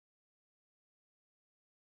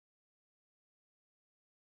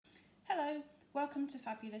Hello, welcome to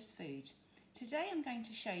Fabulous Food. Today I'm going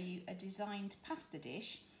to show you a designed pasta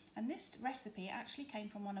dish, and this recipe actually came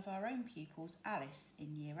from one of our own pupils, Alice,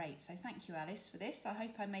 in Year 8. So thank you, Alice, for this. I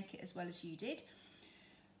hope I make it as well as you did.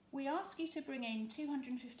 We ask you to bring in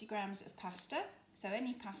 250 grams of pasta, so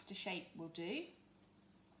any pasta shape will do,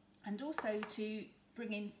 and also to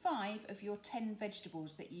bring in 5 of your 10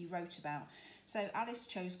 vegetables that you wrote about. So Alice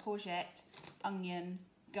chose courgette, onion,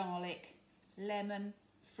 garlic, lemon,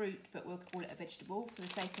 fruit, but we'll call it a vegetable for the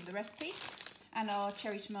sake of the recipe, and our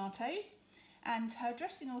cherry tomatoes. And her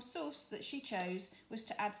dressing or sauce that she chose was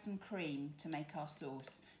to add some cream to make our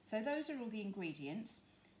sauce. So those are all the ingredients.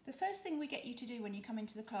 The first thing we get you to do when you come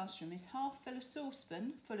into the classroom is half fill a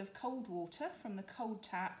saucepan full of cold water from the cold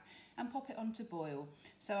tap and pop it on to boil.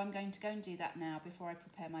 So I'm going to go and do that now before I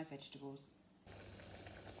prepare my vegetables.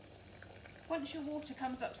 Once your water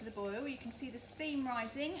comes up to the boil, you can see the steam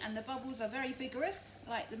rising and the bubbles are very vigorous,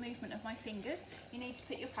 like the movement of my fingers. You need to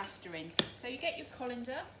put your pasta in. So you get your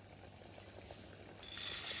colander,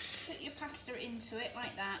 put your pasta into it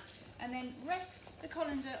like that, and then rest the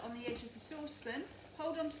colander on the edge of the saucepan.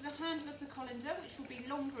 Hold on to the handle of the colander, which will be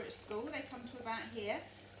longer at school. They come to about here.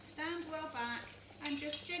 Stand well back and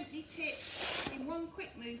just gently tip in one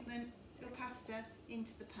quick movement your pasta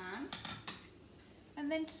into the pan. And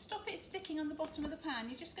then to stop it sticking on the bottom of the pan,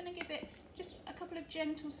 you're just going to give it just a couple of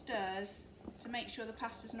gentle stirs to make sure the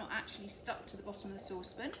pasta's not actually stuck to the bottom of the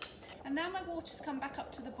saucepan. And now my water's come back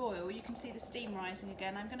up to the boil, you can see the steam rising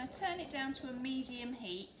again. I'm going to turn it down to a medium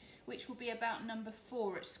heat, which will be about number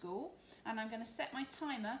 4 at school. And I'm going to set my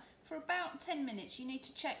timer for about 10 minutes. You need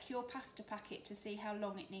to check your pasta packet to see how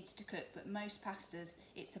long it needs to cook, but most pastas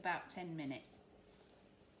it's about 10 minutes.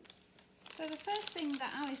 So the first thing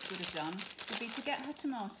that Alice would have done would be to get her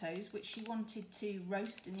tomatoes, which she wanted to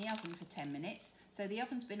roast in the oven for 10 minutes. So the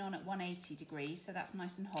oven's been on at 180 degrees, so that's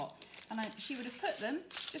nice and hot. And she would have put them,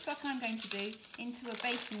 just like I'm going to do, into a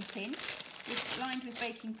baking tin lined with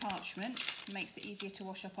baking parchment. It makes it easier to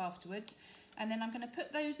wash up afterwards. And then I'm going to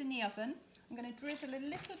put those in the oven. I'm going to drizzle a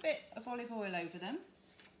little bit of olive oil over them,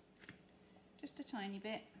 just a tiny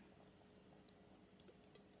bit.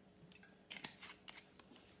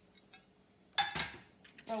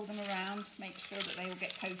 Roll them around, make sure that they all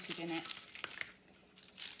get coated in it.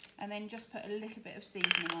 And then just put a little bit of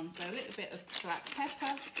seasoning on, so a little bit of black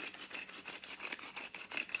pepper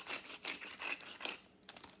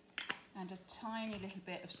and a tiny little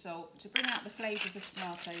bit of salt to bring out the flavour of the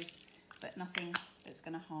tomatoes, but nothing that's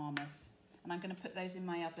going to harm us. And I'm going to put those in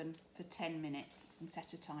my oven for 10 minutes and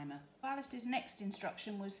set a timer. Alice's next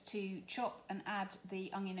instruction was to chop and add the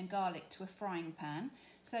onion and garlic to a frying pan.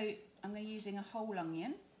 So I'm going to be using a whole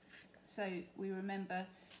onion. So we remember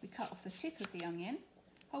we cut off the tip of the onion,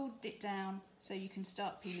 hold it down so you can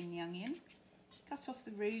start peeling the onion, cut off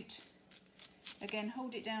the root, again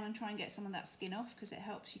hold it down and try and get some of that skin off because it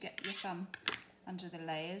helps you get your thumb under the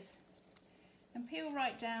layers, and peel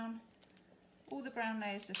right down all the brown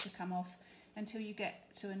layers just to come off until you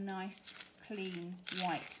get to a nice clean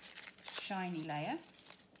white shiny layer,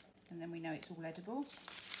 and then we know it's all edible.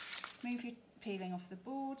 Move your peeling off the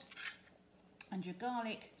board, and your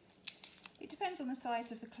garlic, it depends on the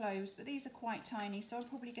size of the cloves, but these are quite tiny, so I'm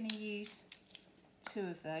probably going to use 2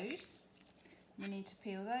 of those. We need to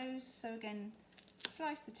peel those, so again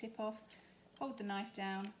slice the tip off, hold the knife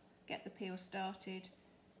down, get the peel started,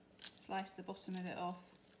 slice the bottom of it off,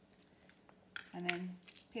 and then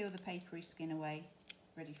peel the papery skin away,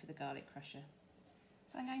 ready for the garlic crusher.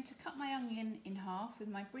 So I'm going to cut my onion in half with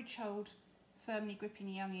my bridge hold firmly gripping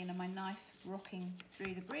the onion and my knife rocking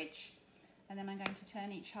through the bridge, and then I'm going to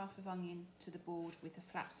turn each half of onion to the board with the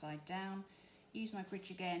flat side down, use my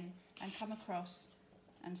bridge again and come across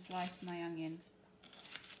and slice my onion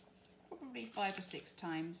probably 5 or 6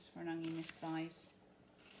 times for an onion this size.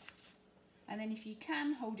 And then if you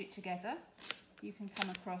can hold it together, you can come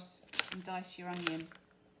across and dice your onion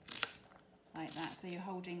like that, so you're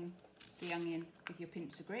holding the onion with your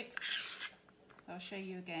pincer grip. I'll show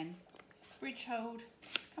you again. Bridge hold,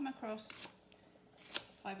 come across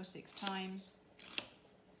 5 or 6 times,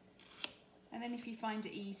 and then if you find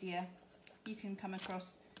it easier you can come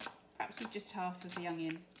across perhaps with just half of the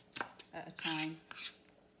onion at a time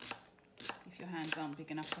if your hands aren't big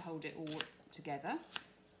enough to hold it all together.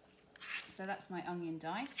 So that's my onion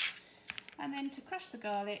dice. And then to crush the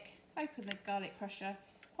garlic, open the garlic crusher,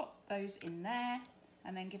 pop those in there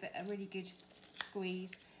and then give it a really good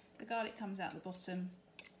squeeze. The garlic comes out the bottom,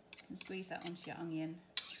 and squeeze that onto your onion.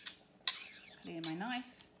 Clear my knife,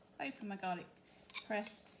 open my garlic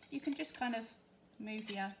press. You can just kind of move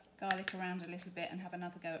the garlic around a little bit and have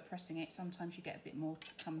another go at pressing it. Sometimes you get a bit more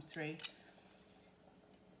to come through.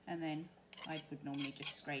 and then I would normally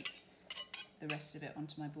just scrape the rest of it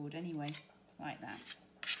onto my board anyway, like that.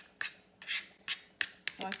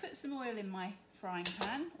 So I've put some oil in my frying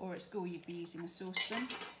pan, or at school you'd be using a saucepan.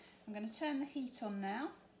 I'm going to turn the heat on now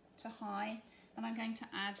to high, and I'm going to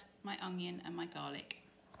add my onion and my garlic.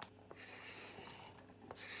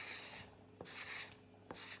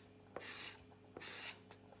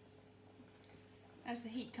 As the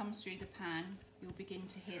heat comes through the pan, you'll begin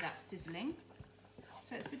to hear that sizzling.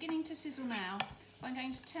 So it's beginning to sizzle now, so I'm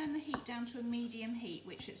going to turn the heat down to a medium heat,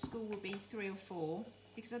 which at school will be 3 or 4,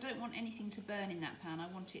 because I don't want anything to burn in that pan.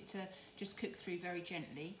 I want it to just cook through very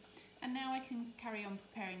gently. And now I can carry on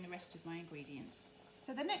preparing the rest of my ingredients.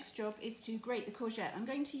 So the next job is to grate the courgette. I'm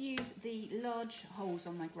going to use the large holes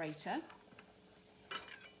on my grater.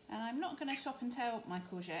 And I'm not going to top and tail my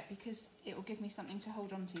courgette because it will give me something to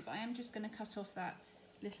hold on to, but I am just going to cut off that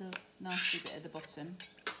little nasty bit at the bottom.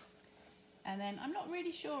 And then I'm not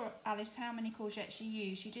really sure, Alice, how many courgettes you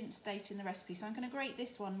use. You didn't state in the recipe, so I'm going to grate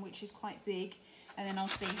this one, which is quite big, and then I'll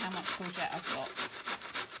see how much courgette I've got.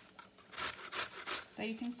 So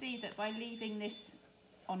you can see that by leaving this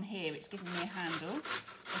on here, it's giving me a handle.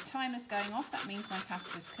 The timer's going off, that means my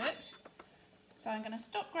pasta's cooked. So I'm going to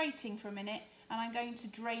stop grating for a minute, and I'm going to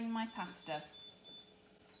drain my pasta.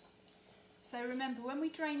 So remember, when we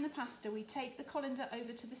drain the pasta, we take the colander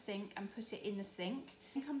over to the sink and put it in the sink.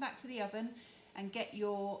 And come back to the oven and get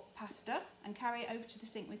your pasta and carry it over to the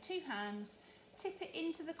sink with 2 hands. Tip it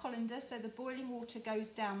into the colander so the boiling water goes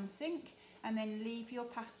down the sink, and then leave your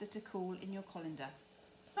pasta to cool in your colander.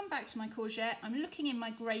 Come back to my courgette. I'm looking in my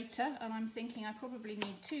grater and I'm thinking I probably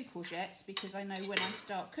need 2 courgettes, because I know when I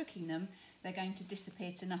start cooking them they're going to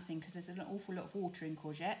disappear to nothing because there's an awful lot of water in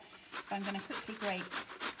courgette. So I'm going to quickly grate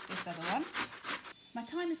this other one. My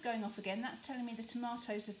timer's going off again. That's telling me the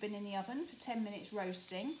tomatoes have been in the oven for 10 minutes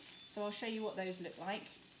roasting. So I'll show you what those look like.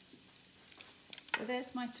 So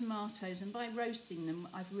there's my tomatoes, and by roasting them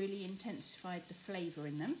I've really intensified the flavour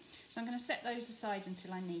in them. So I'm going to set those aside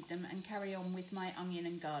until I need them and carry on with my onion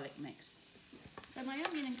and garlic mix. So my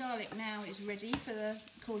onion and garlic now is ready for the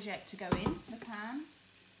courgette to go in the pan.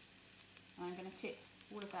 And I'm going to tip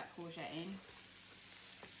all of that courgette in.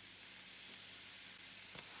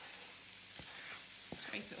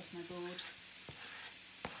 Scrape it off my board.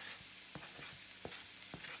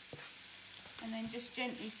 And then just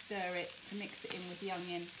gently stir it to mix it in with the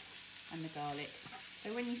onion and the garlic. So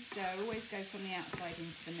when you stir, always go from the outside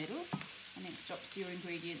into the middle, and it stops your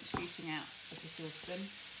ingredients shooting out of the saucepan.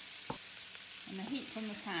 And the heat from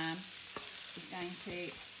the pan is going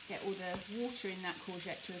to get all the water in that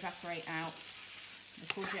courgette to evaporate out.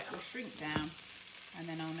 The courgette will shrink down, and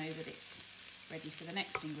then I'll know that it's ready for the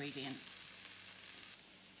next ingredient.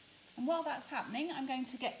 And while that's happening, I'm going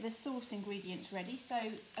to get the sauce ingredients ready. So,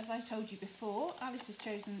 as I told you before, Alice has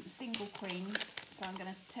chosen single cream, so I'm going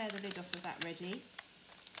to tear the lid off of that ready.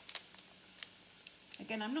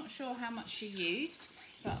 Again, I'm not sure how much she used,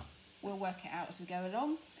 but we'll work it out as we go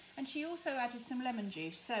along. And she also added some lemon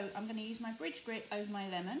juice, so I'm going to use my bridge grip over my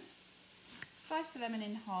lemon, slice the lemon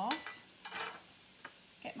in half,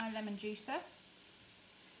 get my lemon juicer,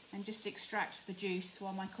 and just extract the juice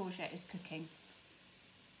while my courgette is cooking.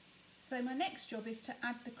 So my next job is to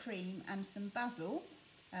add the cream and some basil.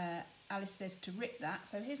 Alice says to rip that.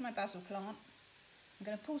 So here's my basil plant. I'm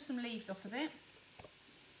going to pull some leaves off of it.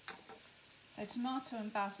 So tomato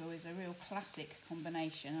and basil is a real classic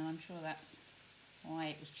combination, and I'm sure that's why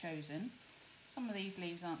it was chosen. Some of these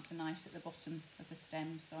leaves aren't so nice at the bottom of the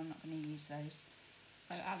stem, so I'm not going to use those.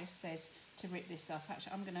 So Alice says to rip this up.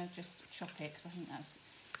 Actually, I'm going to just chop it because I think that's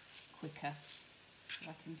quicker.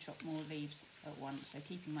 I can chop more leaves at once, so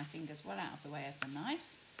keeping my fingers well out of the way of the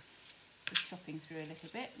knife, just chopping through a little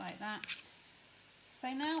bit like that. So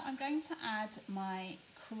now I'm going to add my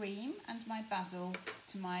cream and my basil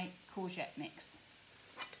to my courgette mix.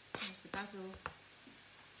 There's the basil,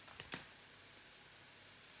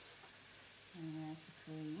 and there's the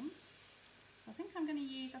cream. So I think I'm going to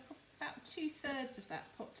use about 2/3 of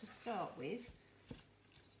that pot to start with.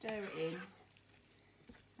 Stir it in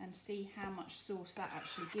and see how much sauce that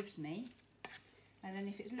actually gives me, and then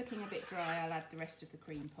if it's looking a bit dry I'll add the rest of the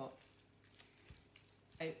cream pot.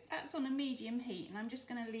 So that's on a medium heat, and I'm just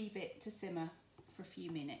going to leave it to simmer for a few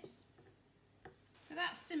minutes. So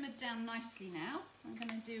that's simmered down nicely now. I'm going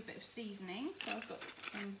to do a bit of seasoning, so I've got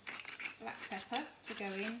some black pepper to go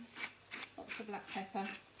in, lots of black pepper,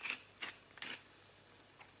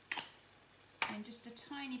 and just a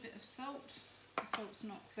tiny bit of salt. The salt's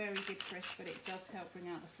not very good for us, but it does help bring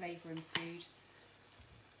out the flavour in food.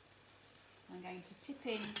 I'm going to tip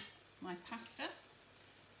in my pasta.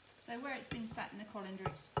 So where it's been sat in the colander,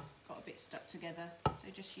 it's got a bit stuck together, so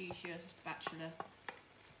just use your spatula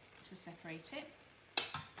to separate it.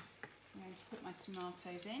 I'm going to put my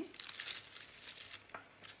tomatoes in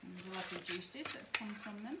and the lovely juices that have come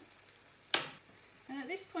from them. And at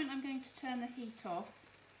this point I'm going to turn the heat off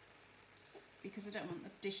because I don't want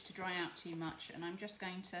the dish to dry out too much, and I'm just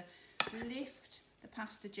going to lift the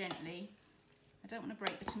pasta gently. I don't want to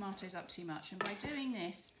break the tomatoes up too much, and by doing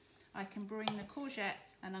this I can bring the courgette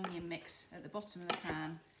and onion mix at the bottom of the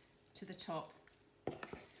pan to the top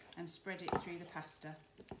and spread it through the pasta.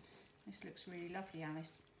 This looks really lovely,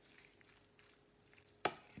 Alice.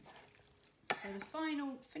 So the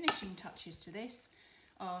final finishing touches to this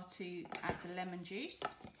are to add the lemon juice.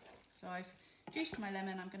 So I've juiced my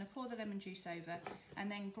lemon, I'm going to pour the lemon juice over and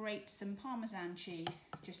then grate some Parmesan cheese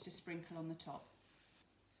just to sprinkle on the top.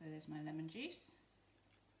 So there's my lemon juice,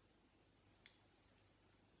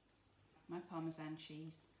 my Parmesan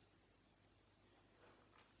cheese,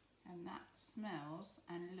 and that smells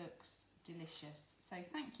and looks delicious. So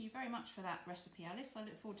thank you very much for that recipe, Alice. I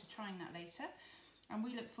look forward to trying that later, and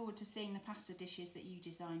we look forward to seeing the pasta dishes that you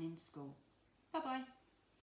design in school. Bye bye.